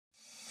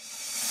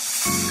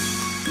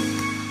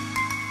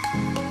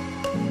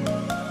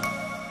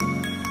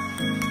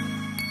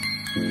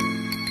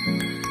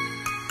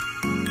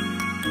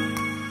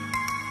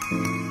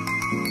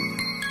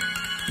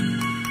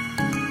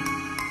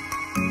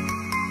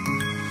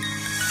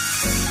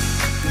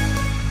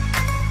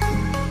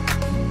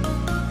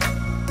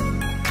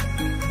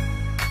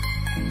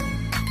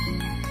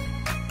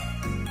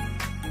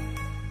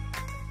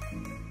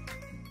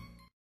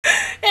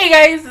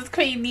guys, it's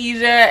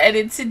Queendija, and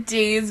in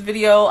today's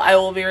video, I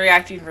will be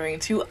reacting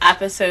to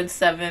episode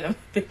 7 of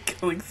Been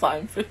Killing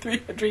Slime for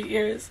 300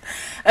 years.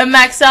 I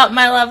maxed out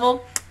my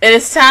level. It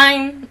is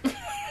time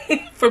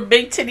for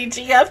Big Titty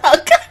GF. How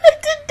kind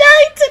to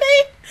die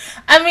today?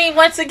 I mean,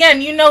 once again,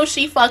 you know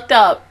she fucked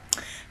up.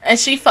 And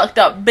she fucked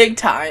up big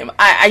time.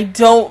 I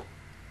don't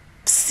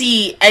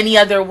see any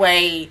other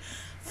way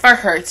for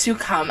her to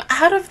come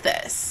out of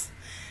this.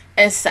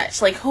 And such.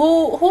 Like,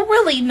 who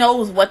really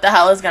knows what the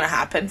hell is gonna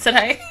happen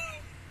today?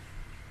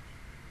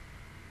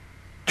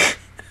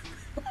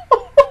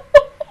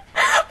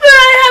 But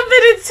I have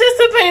been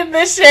anticipating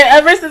this shit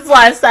ever since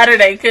last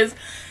Saturday, because,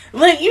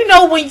 like, you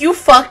know, when you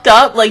fucked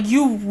up, like,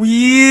 you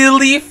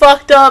really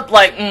fucked up,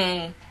 like,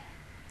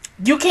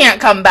 you can't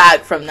come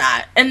back from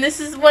that. And this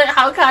is what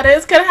Haokata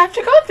is gonna have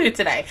to go through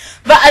today.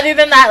 But other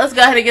than that, let's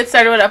go ahead and get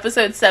started with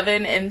episode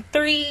 7 in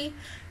 3,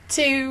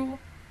 2,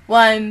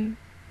 1,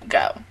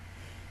 go.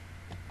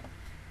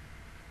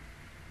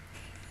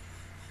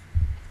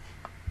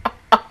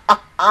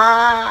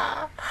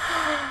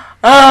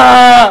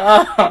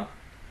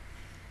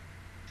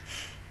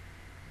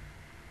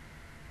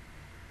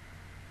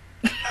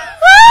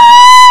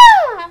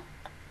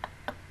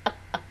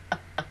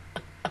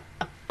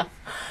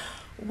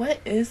 What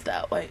is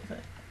that white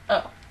thing?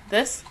 Oh,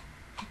 this?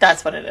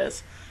 That's what it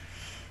is.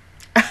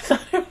 I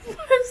thought it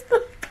was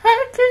the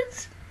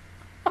package.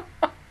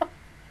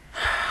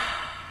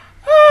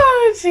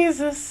 Oh,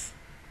 Jesus.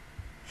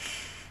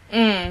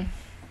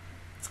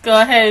 Let's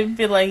go ahead and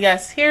be like,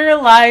 yes, here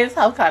lies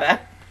Haokata.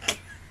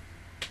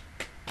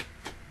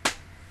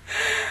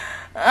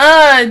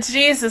 Oh,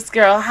 Jesus,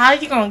 girl. How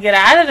you gonna get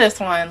out of this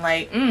one?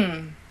 Like,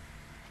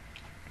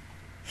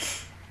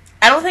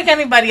 I don't think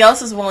anybody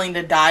else is willing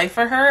to die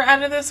for her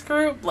out of this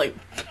group. Like,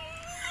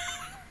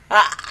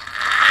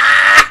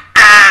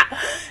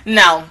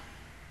 no.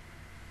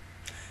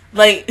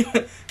 Like,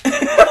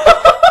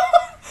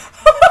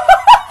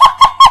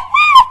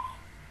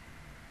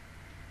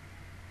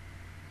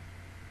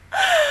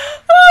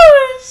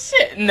 oh,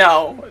 shit.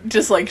 No.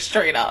 Just like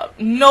straight up.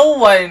 No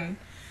one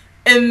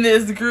in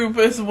this group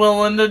is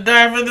willing to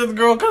die for this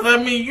girl, because I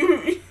mean,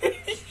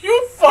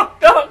 you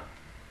fucked up.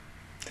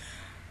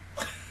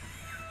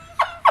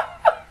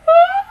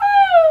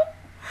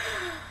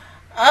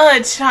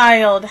 Oh,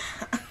 child.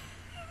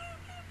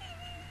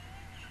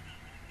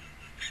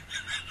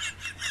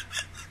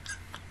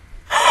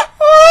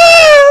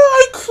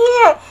 Oh, I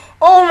can't.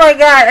 Oh my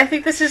god, I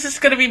think this is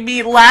just gonna be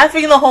me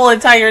laughing the whole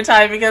entire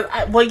time, because,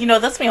 well, you know,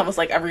 that's me almost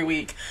like every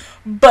week.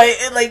 But,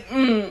 like,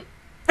 wait.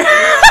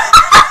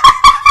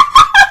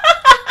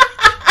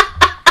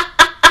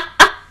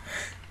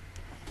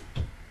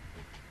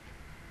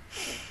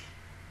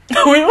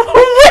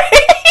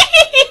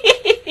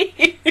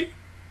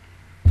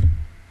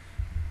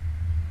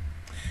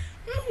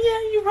 Yeah,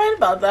 you're right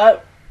about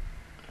that.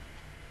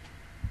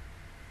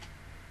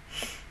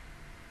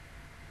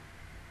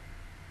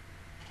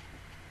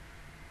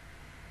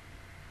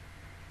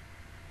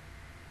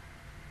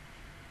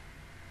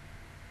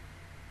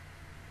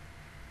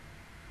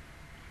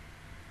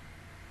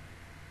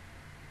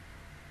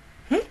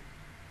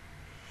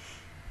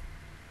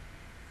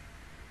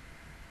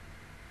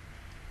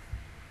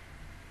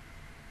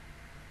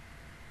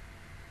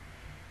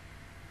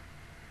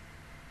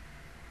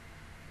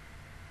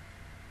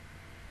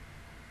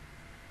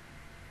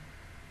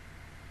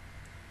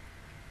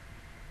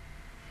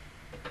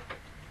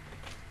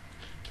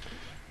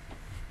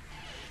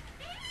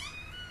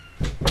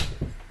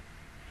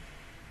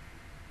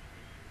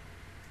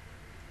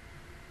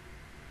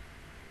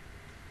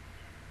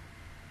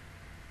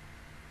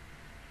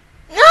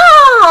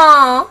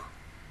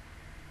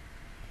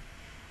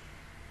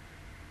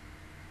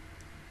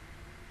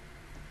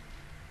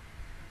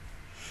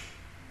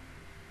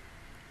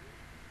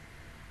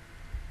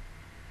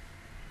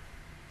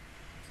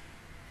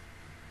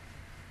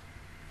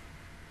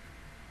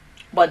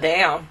 But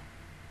damn.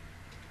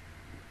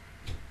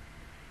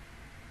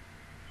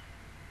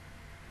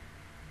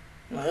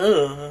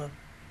 Ugh.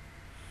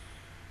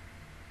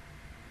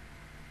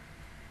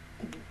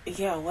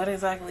 Yeah, what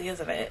exactly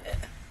is it?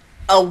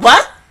 A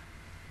what?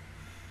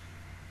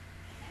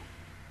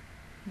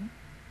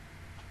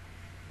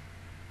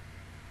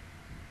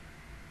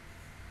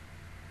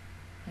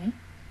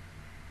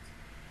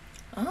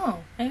 Oh,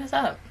 hey, what's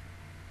up?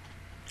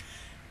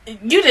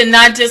 You did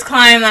not just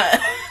climb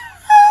that.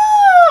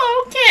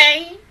 Oh,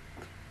 okay.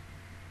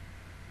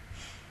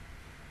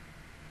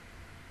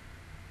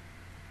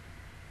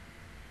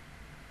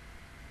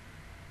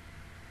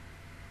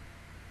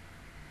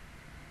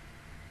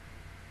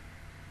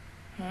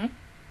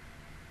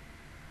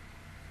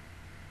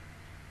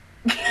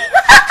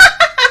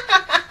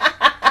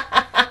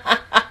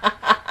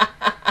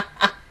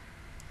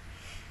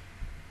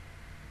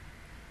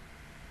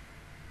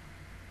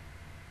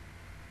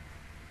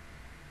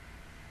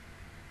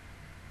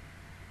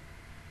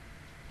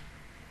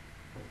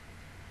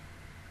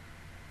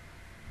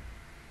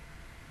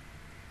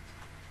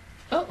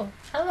 Oh,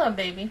 hello,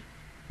 baby.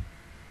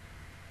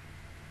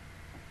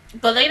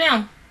 Go lay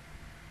down.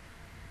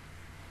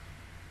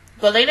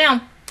 Go lay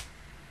down.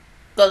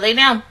 Go lay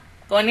down.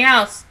 Go in your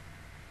house.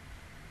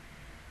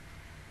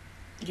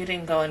 You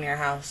didn't go in your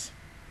house.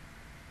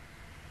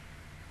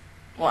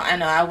 Well, I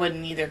know I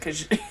wouldn't either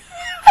because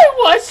I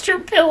watched your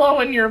pillow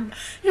and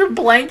your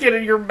blanket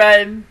in your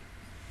bed.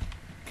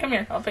 Come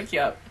here. I'll pick you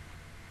up.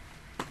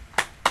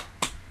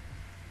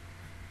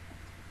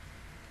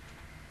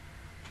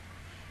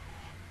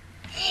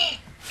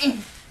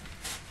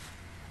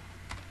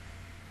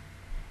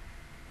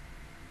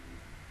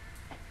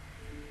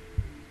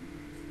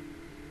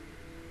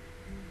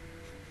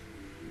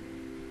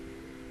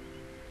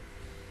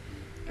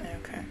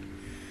 Okay.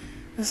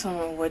 This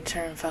woman would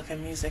turn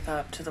fucking music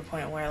up to the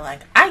point where,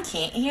 like, I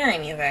can't hear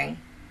anything.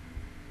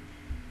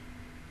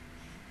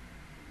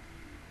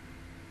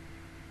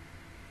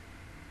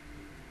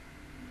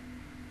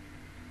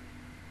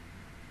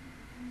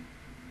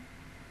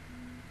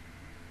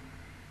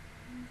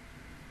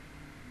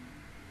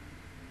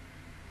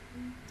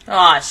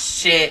 Aw,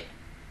 shit.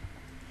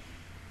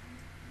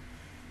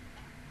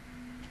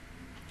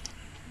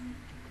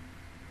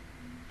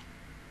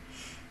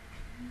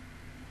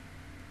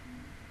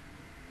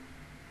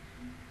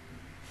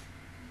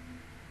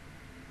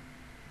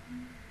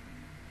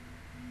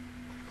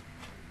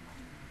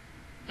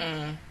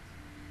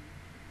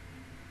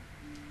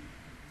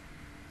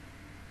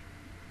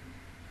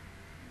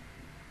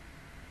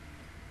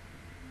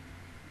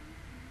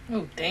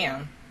 Oh,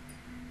 damn.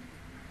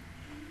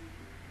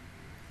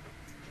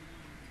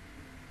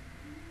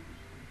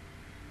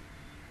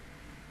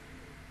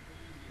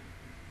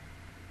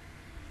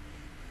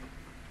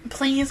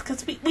 Please,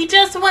 because we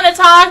just want to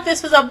talk.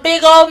 This was a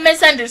big old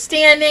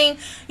misunderstanding.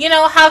 You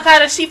know, how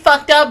kind of she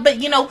fucked up,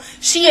 but, you know,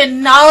 she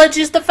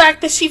acknowledges the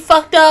fact that she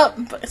fucked up.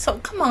 So,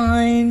 come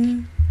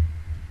on.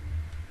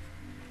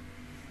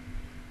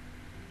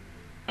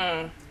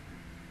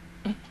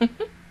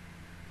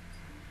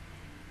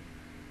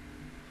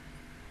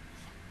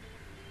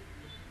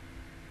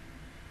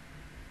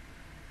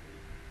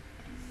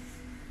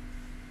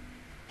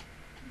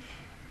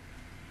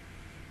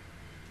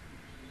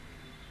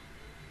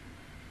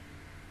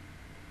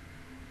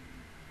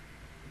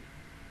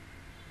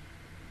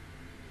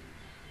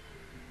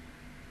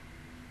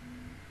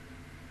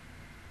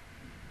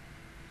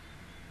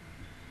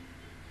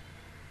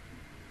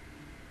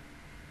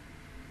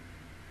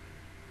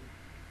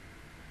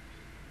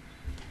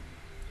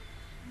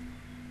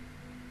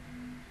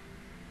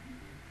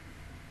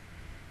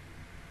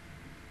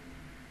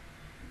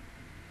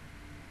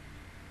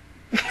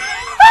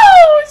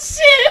 Oh,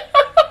 shit.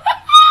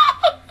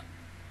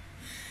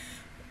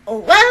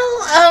 Well,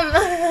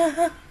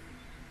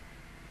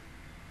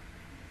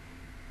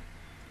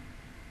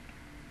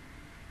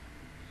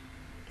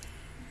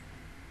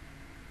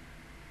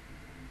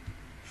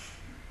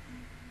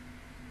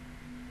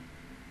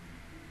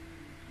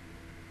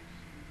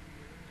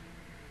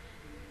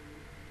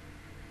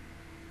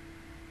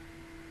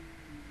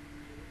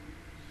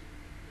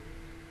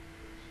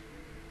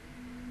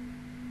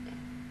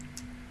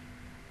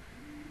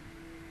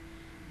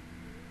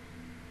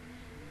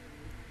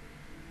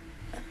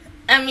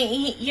 I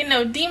mean, you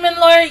know, Demon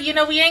Lord, you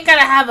know, we ain't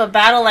gotta have a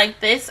battle like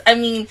this. I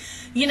mean,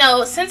 you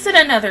know, since in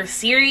another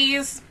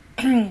series,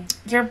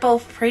 you're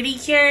both pretty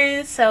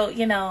curious, so,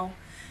 you know,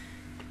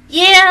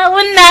 yeah,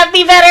 wouldn't that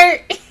be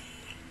better?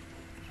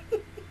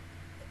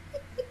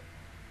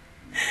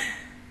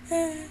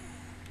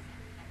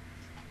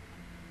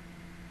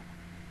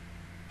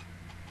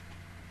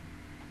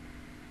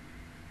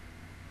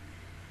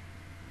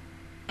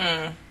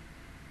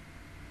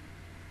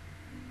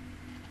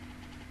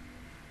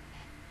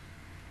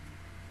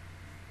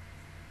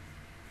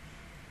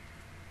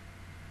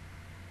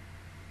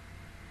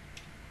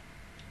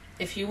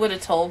 If you would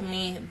have told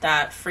me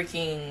that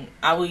freaking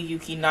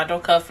Awuyuki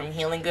Nadoka from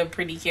Healing Good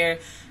Pretty Cure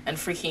and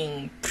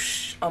freaking,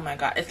 oh my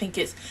god, I think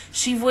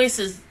she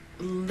voices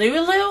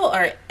Lulu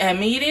or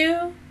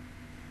Emiru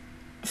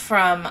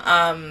from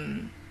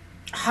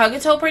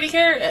Hagato Pretty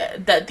Cure,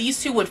 that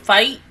these two would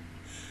fight,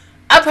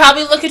 I'd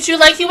probably look at you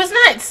like he was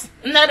nuts.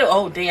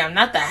 Oh damn,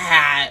 not the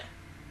hat.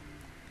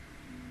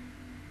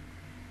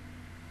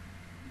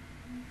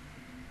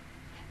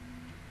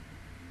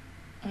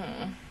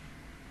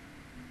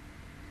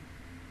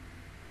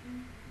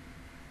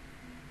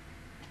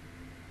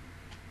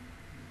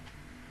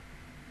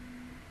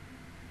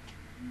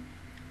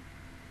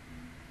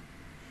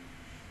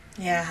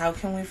 Yeah, how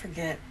can we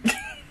forget?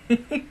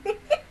 Even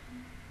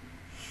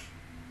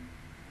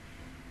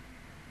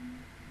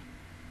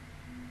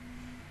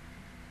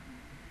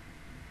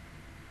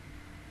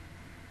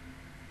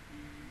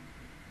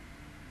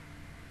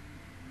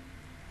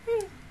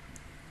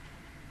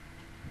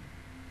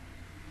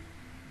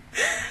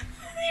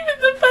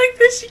the fact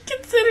that she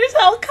considers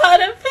Hellcat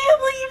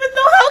family, even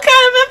though Hellcat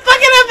have been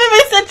fucking up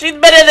ever since she's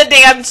been in the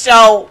damn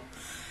show.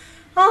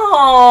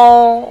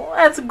 Oh,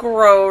 that's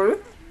gross.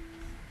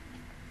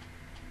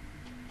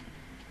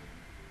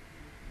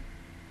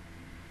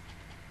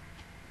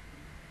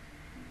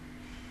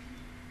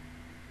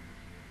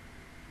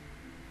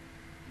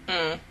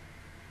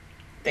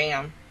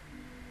 Damn.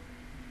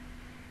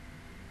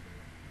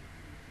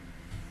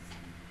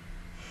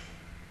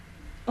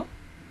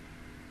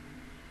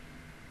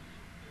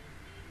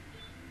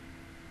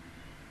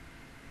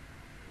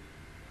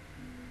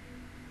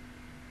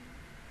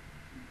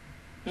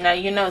 Now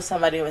you know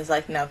somebody was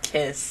like, now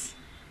kiss.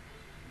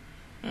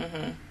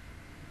 Mm-hmm.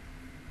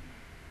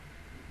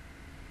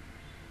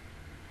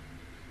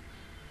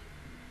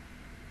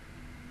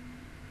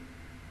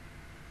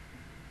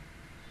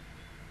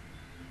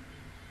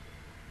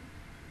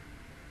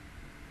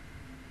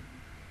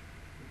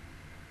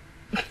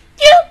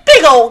 You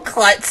big old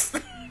klutz.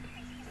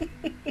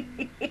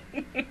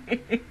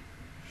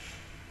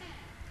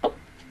 Oh.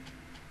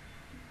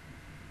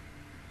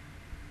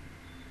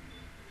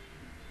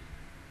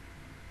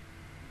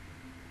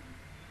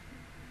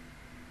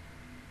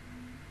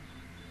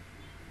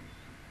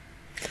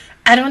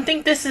 I don't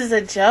think this is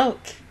a joke.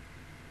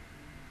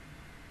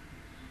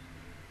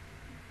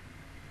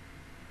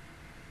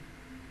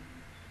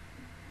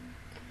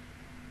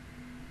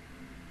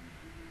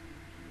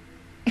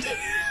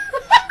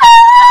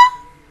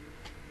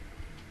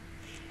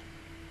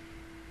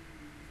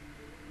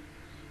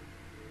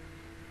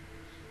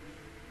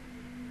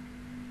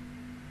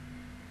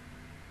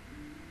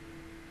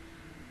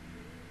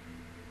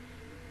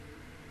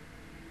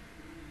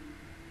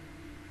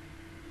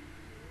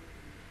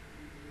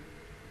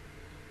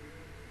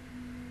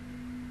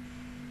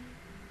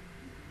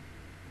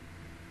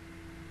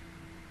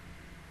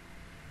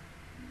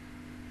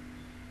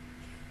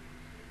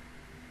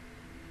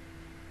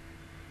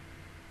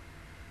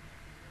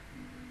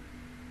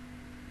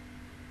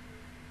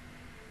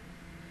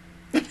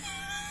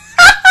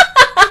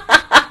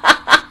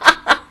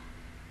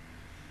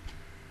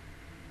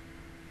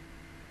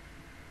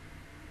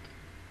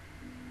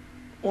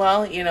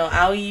 Well, you know,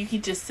 Aly Yuki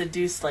just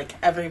seduced like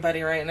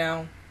everybody right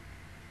now.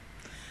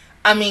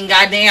 I mean,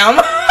 goddamn.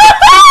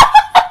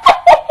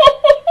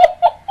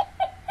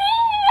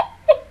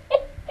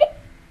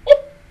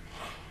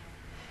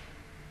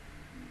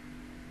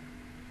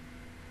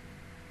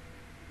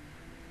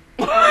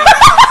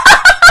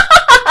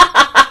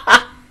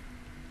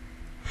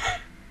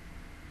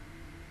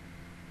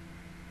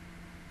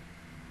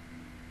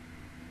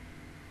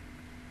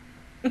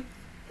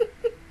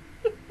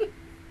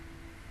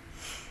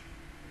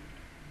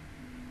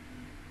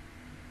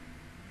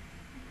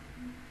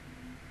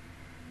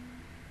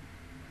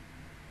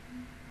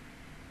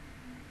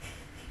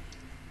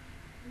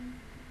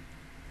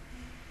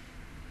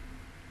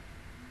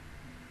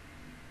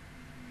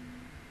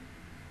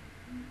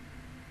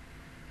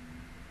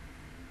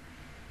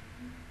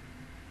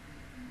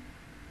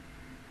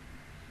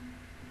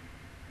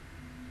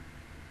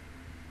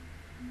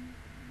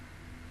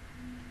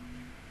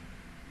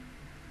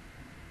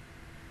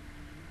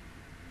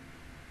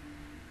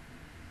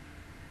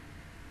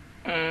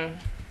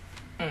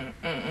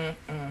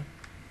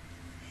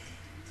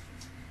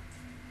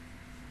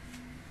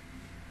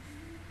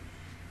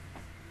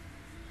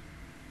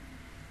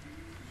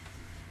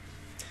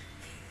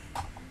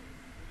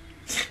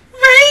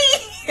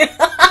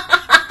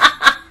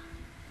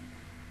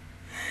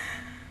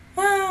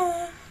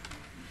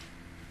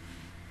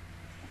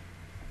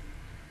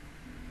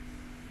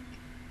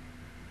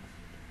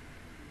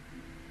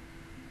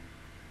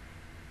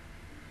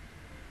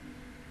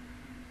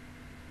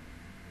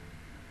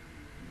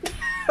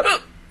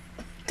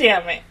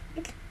 Damn it.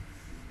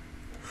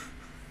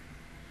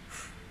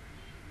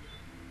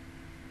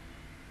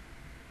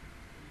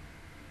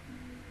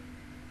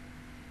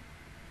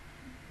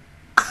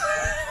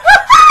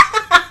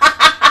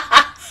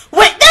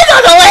 Wait, that's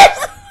on the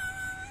list!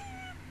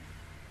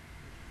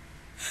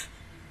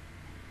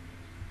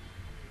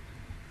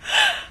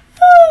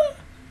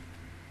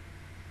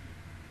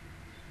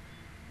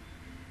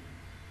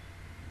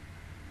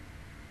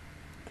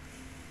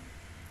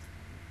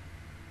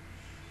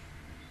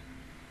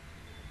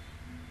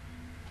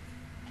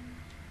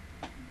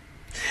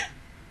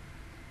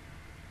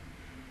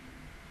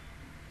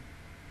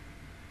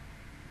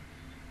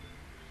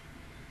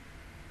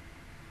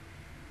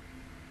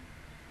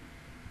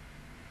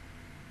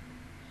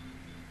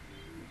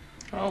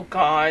 Oh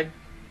God.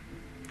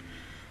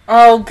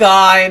 Oh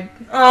God.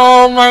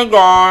 Oh my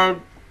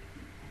God.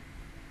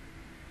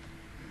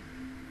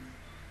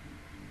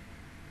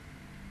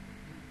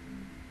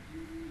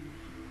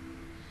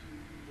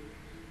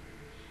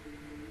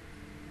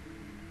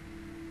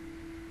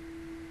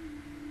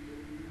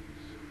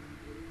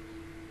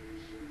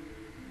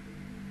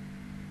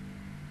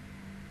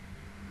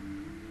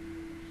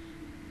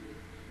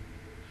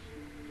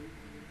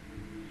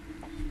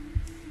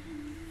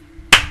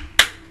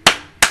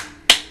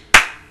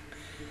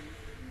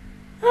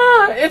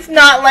 It's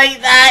not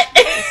like that.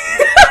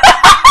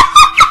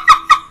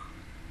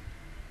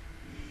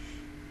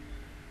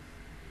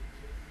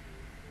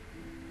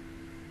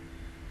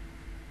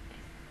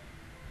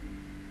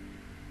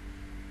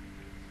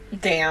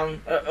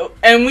 Damn.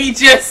 And we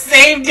just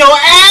saved your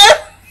ass?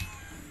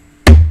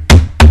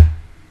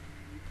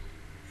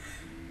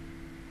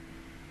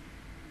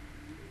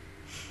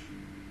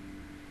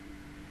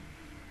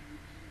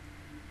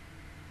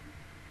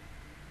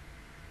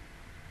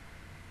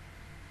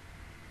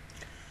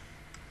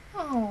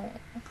 Oh.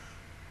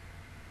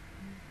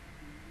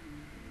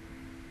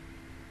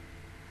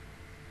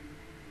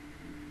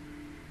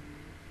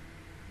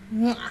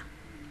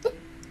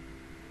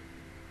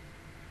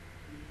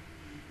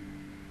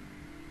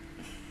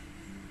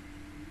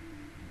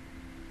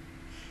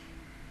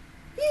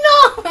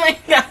 my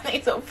god,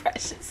 he's so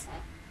precious.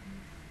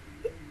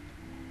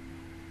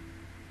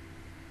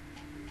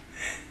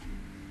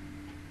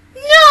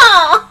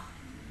 No!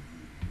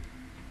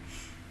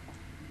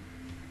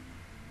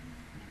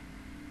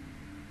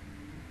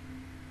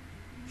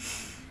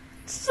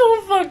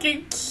 So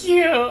fucking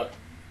cute.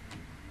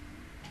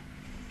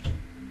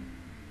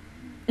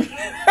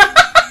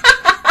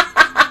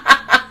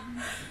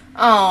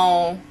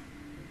 Oh.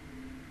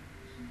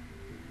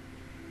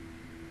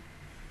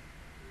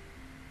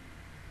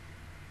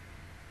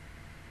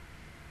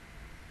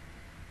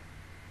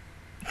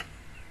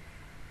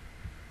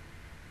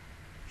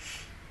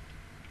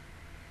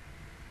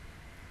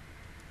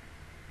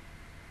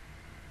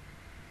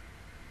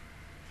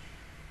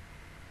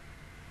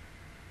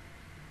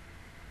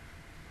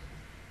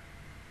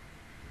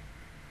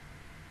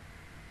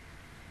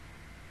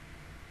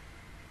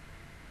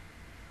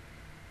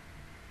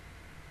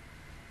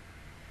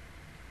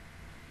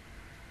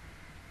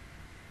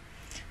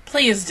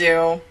 Please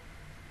do.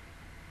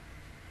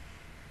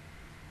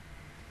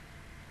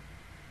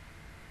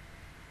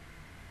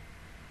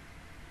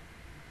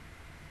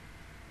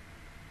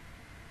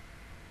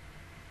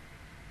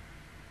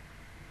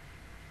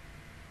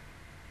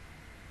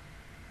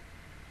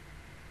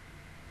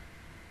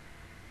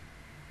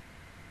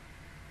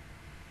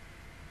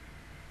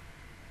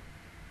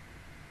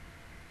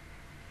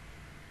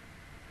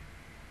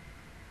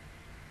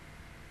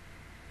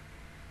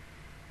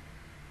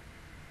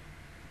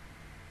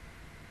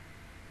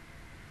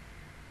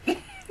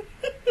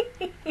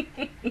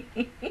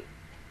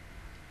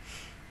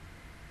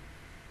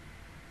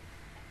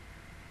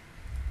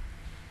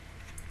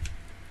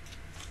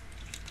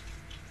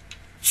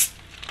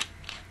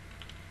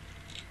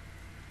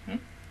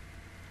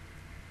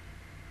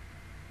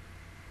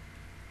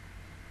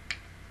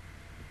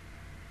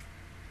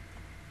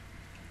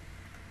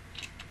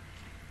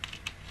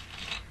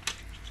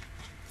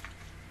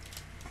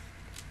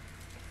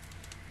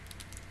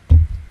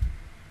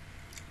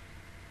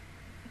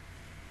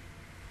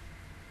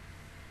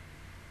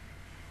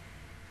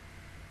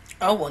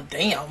 Oh, well,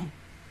 damn.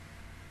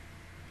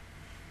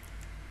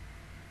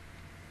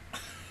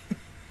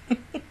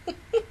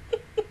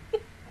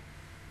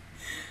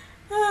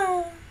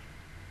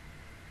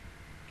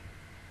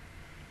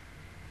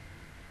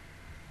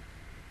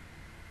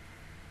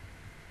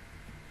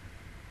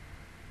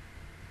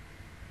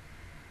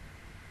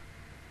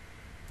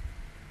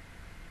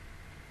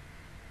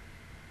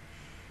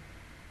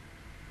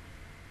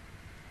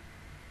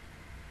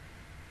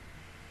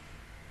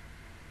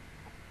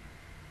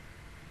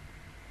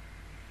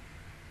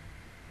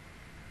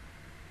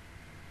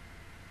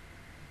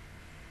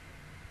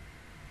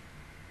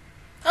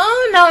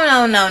 Oh,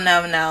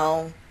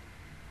 no.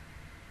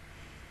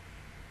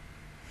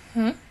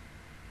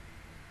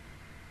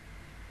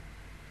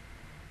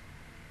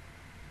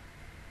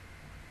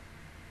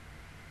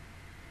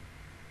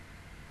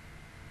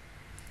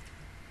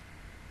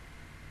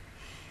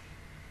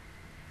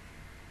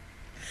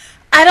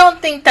 I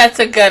don't think that's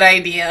a good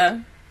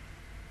idea.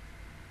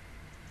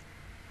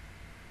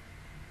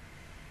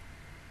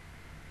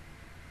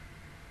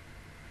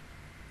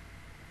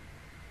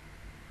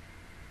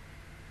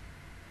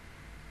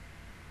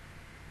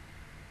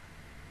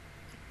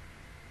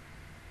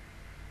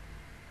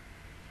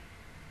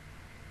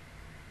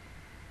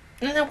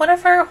 And then what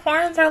if her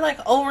horns are like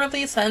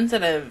overly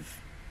sensitive?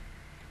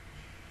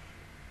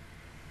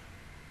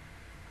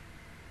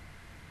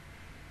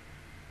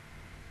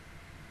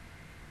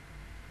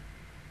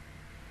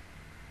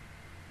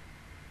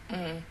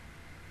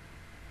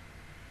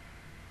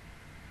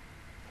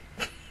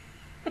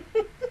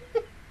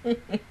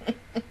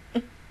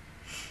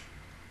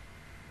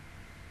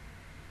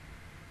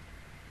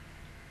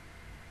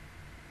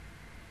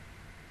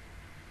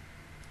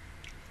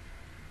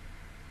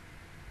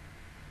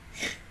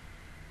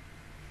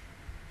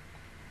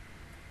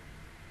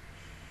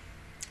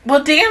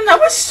 Well, damn, that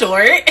was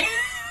short. I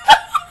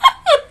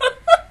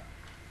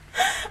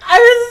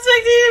was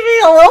expecting it to be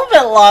a little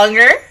bit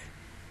longer.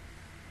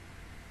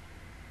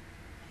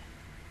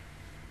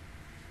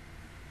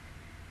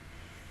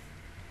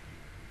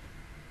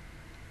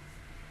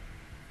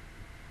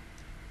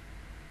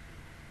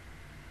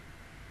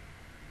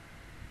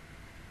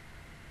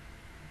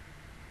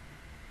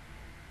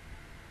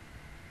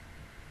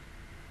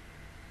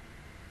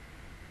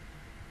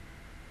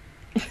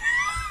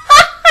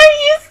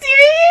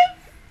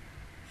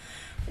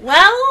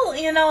 Well,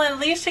 you know, at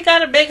least she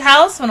got a big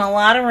house and a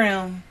lot of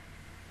room.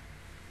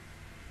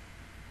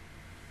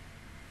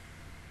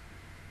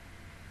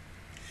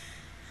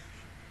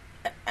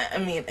 I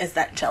mean, is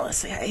that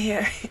jealousy I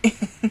hear?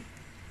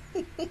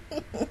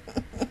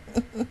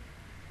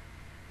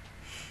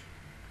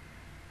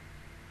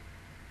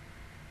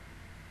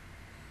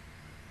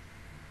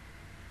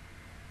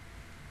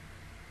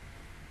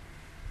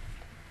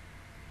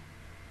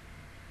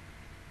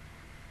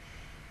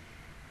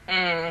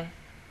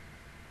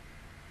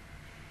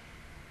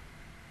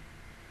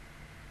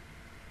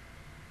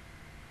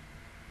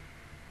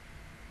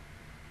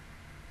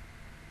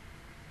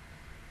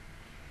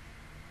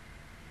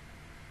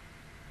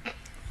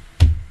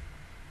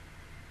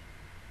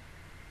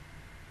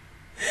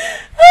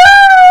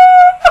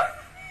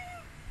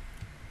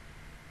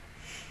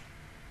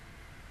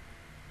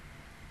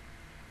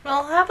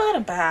 Well, how about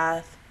a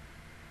bath?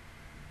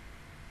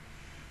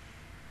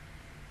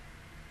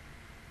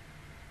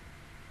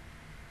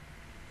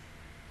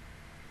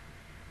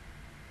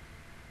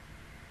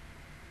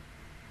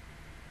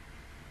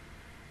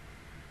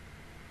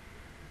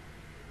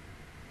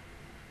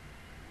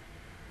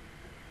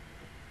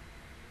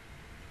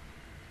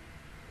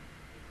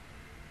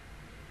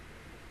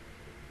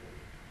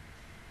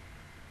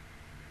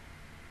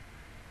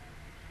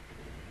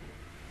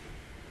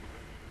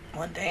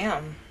 Well,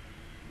 damn.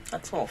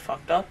 That's a little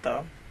fucked up,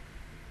 though.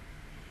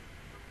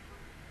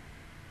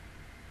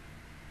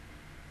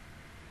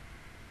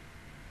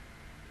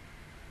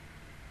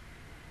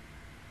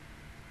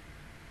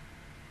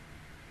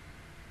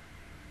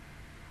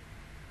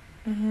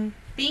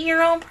 Be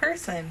your own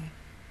person.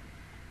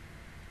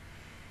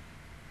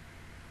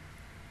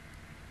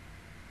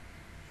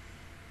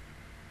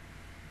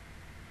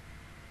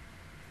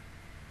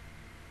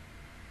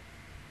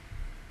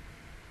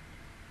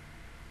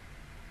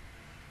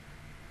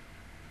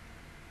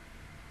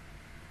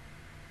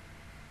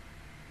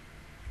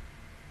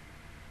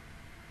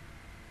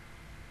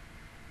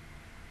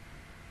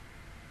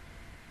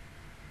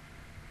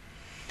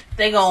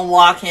 They gonna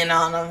walk in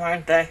on them,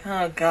 aren't they?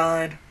 Oh,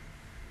 God.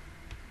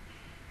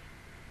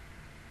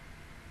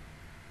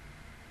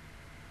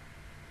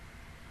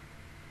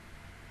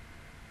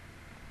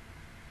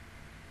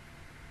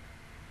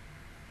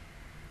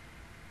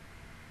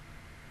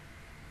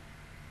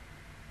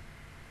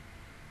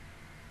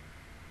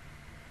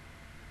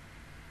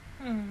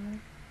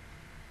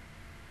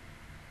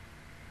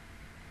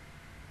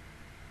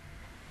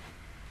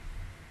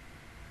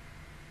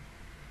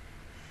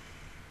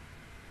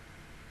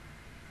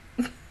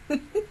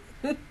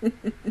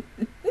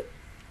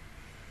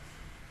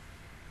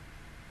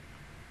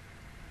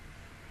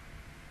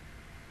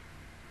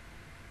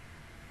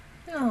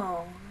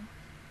 Oh.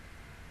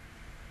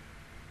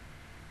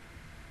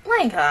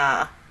 My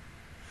God.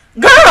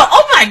 Girl,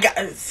 oh my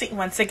God. See,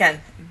 once again,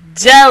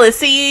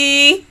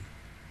 jealousy.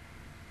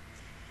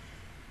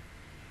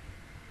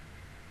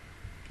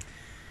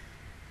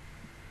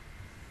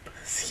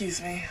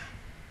 Excuse me.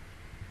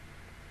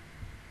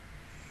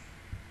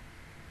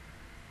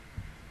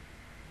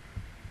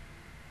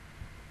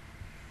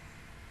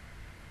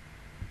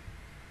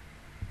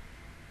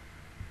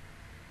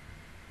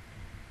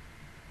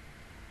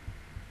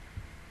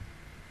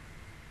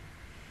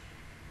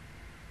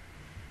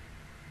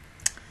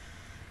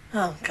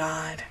 Oh,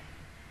 God.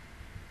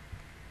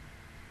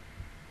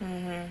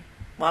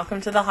 Welcome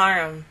to the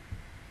harem.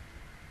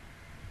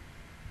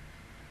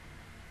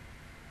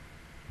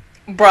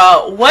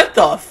 Bro, what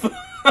the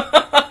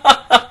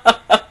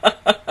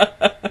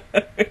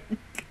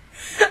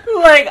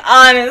Like,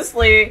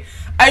 honestly,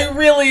 I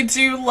really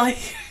do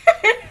like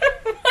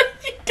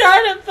you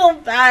gotta feel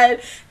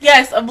bad.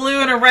 Yes, a blue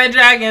and a red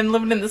dragon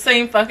living in the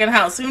same fucking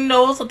house. Who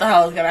knows what the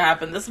hell is gonna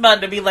happen? This is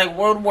about to be like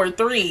World War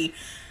III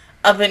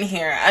up in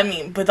here. I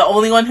mean, but the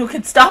only one who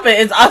can stop it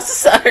is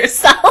Asusa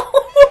herself.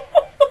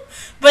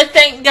 But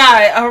thank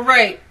God.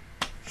 Alright.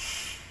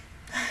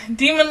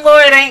 Demon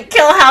Lord ain't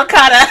kill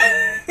Halkata.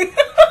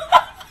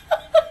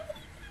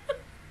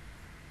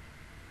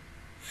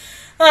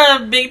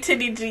 Big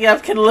Titty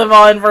GF can live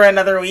on for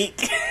another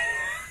week.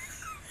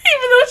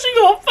 Even though she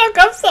gonna fuck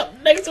up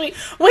something next week.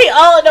 Wait,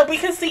 oh no,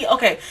 because see,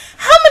 okay,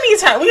 how many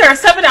times, we are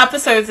 7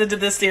 episodes into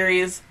this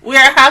series, we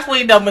are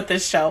halfway done with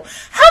this show.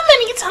 How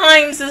many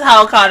times has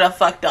Halkata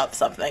fucked up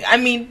something? I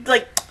mean,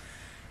 like,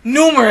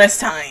 numerous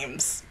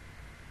times.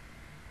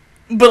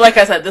 But like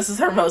I said, this is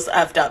her most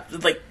effed up,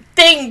 like,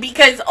 thing,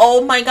 because,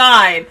 oh my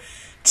God,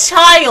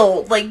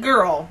 child, like,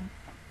 girl,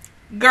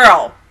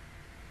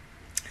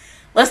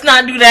 let's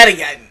not do that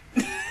again.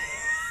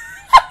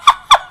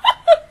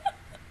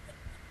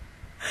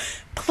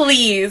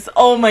 Please,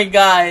 oh my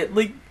God,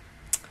 like,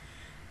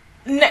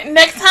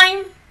 next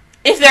time,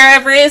 if there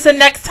ever is a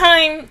next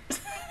time,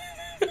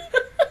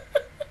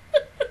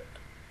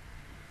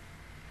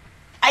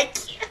 I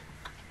can't.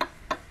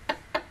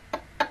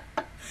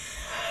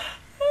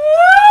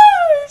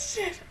 Oh,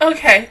 shit.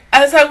 Okay,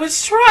 as I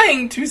was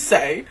trying to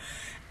say,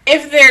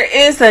 if there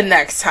is a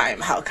next time,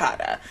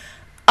 Halkata,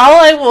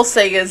 all I will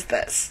say is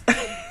this.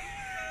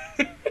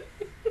 I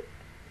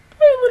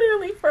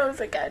literally froze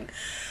again.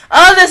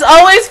 Oh, this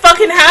always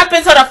fucking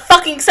happens on a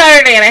fucking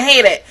Saturday and I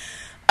hate it.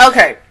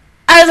 Okay,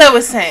 as I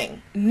was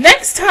saying,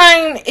 next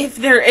time, if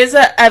there is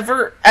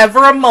ever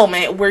a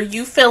moment where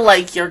you feel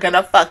like you're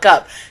gonna fuck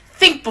up,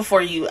 think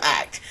before you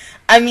act.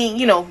 I mean,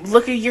 you know,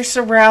 look at your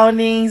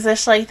surroundings and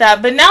shit like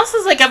that. But now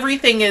since like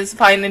everything is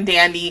fine and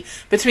dandy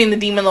between the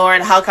Demon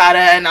Lord, Halkata,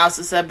 and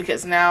Asusa,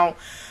 because now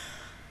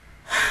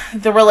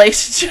the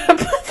relationship with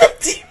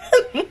the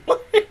Demon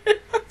Lord and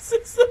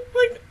Asusa,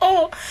 like,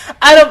 oh,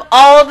 out of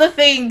all the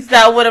things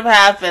that would have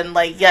happened,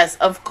 like, yes,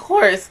 of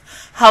course,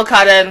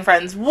 Halkata and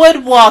friends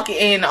would walk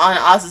in on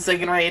Asusa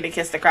getting ready to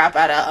kiss the crap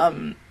out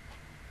of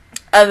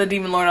the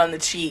Demon Lord on the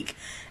cheek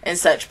and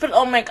such. But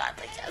oh my God,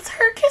 like, yes,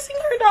 her kissing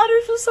her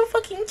daughters was so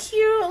fucking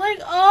cute. Like,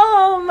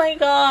 oh my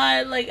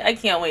God, like, I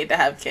can't wait to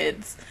have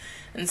kids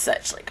and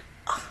such. Like,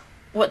 oh,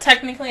 Well,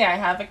 technically, I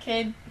have a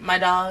kid, my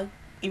dog,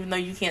 even though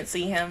you can't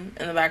see him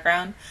in the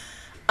background.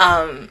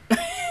 And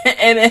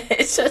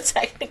so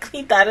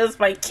technically that is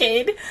my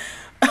kid.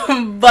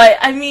 But,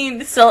 I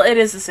mean, still, it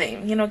is the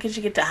same, you know, because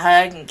you get to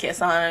hug and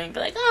kiss on him and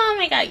be like, oh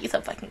my god, you're so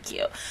fucking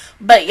cute.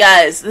 But,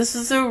 guys, this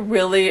is a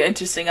really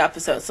interesting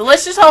episode. So,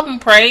 let's just hope and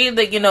pray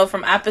that, you know,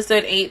 from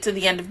episode 8 to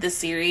the end of this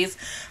series,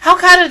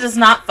 Hokage does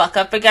not fuck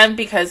up again,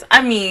 because,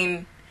 I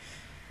mean,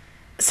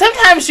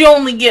 sometimes you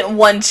only get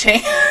one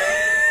chance.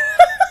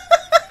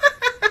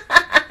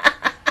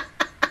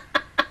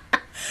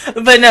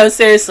 But, no,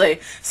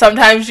 seriously,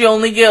 sometimes you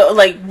only get,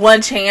 like,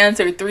 one chance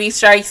or 3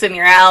 strikes and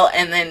you're out,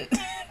 and then...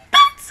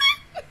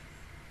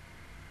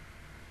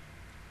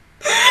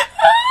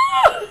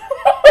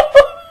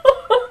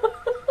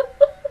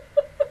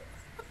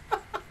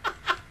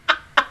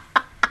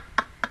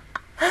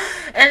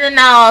 And then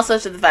now also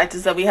to the fact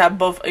is that we have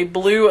both a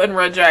blue and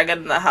red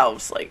dragon in the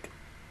house. Like,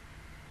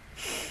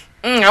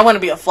 I want to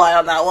be a fly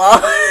on that wall.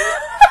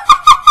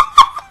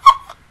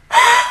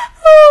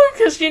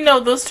 Because, you know,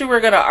 those two are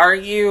going to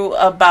argue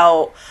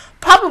about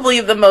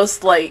probably the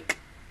most, like,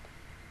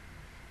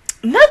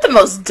 not the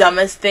most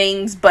dumbest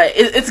things, but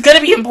it's going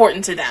to be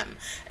important to them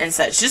and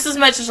such. Just as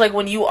much as, like,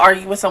 when you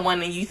argue with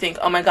someone and you think,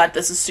 oh my god,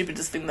 this is stupid,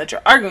 this thing that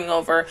you're arguing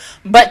over.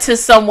 But to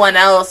someone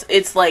else,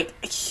 it's,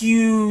 like,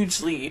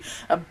 hugely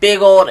a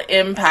big old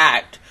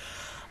impact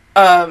 /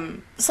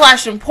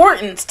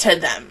 importance to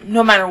them,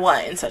 no matter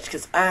what and such.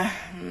 Because I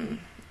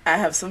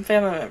have some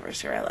family members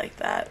who are like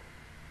that.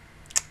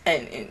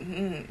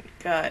 And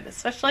God,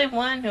 especially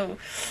one who...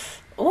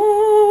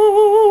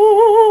 Ooh,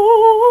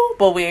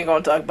 but we ain't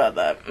gonna talk about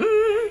that.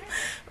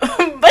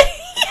 But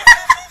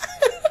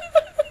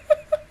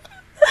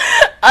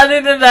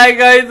other than that,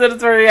 guys, that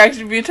is my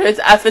reaction view towards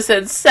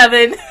episode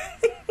 7.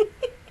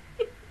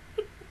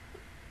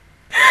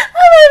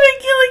 I've been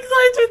killing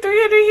signs for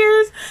 300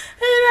 years,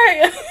 and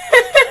I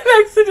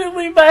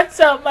accidentally maxed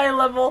out my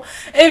level.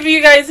 If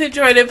you guys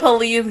enjoyed it,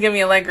 please give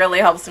me a like. Really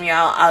helps me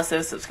out.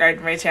 Also, subscribe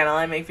to my channel.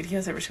 I make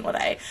videos every single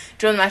day.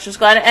 Join the Master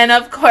Squad, and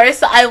of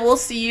course, I will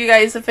see you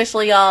guys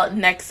officially, y'all,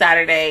 next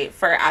Saturday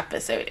for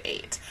episode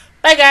 8.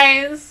 Bye,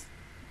 guys!